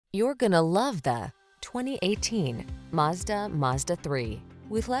You're gonna love the 2018 Mazda Mazda3.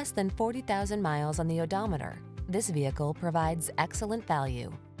 With less than 40,000 miles on the odometer, this vehicle provides excellent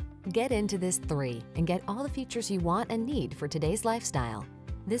value. Get into this 3 and get all the features you want and need for today's lifestyle.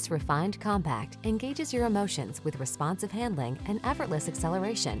 This refined compact engages your emotions with responsive handling and effortless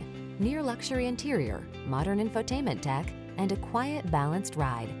acceleration, near luxury interior, modern infotainment tech, and a quiet, balanced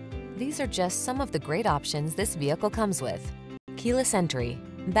ride. These are just some of the great options this vehicle comes with: keyless entry,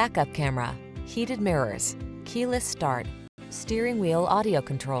 backup camera, heated mirrors, keyless start, steering wheel audio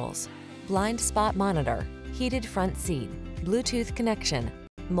controls, blind spot monitor, heated front seat, Bluetooth connection,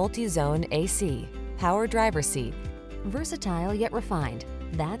 multi-zone AC, power driver seat. Versatile yet refined,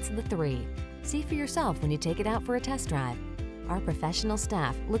 that's the 3. See for yourself when you take it out for a test drive. Our professional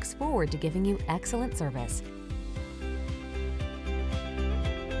staff looks forward to giving you excellent service.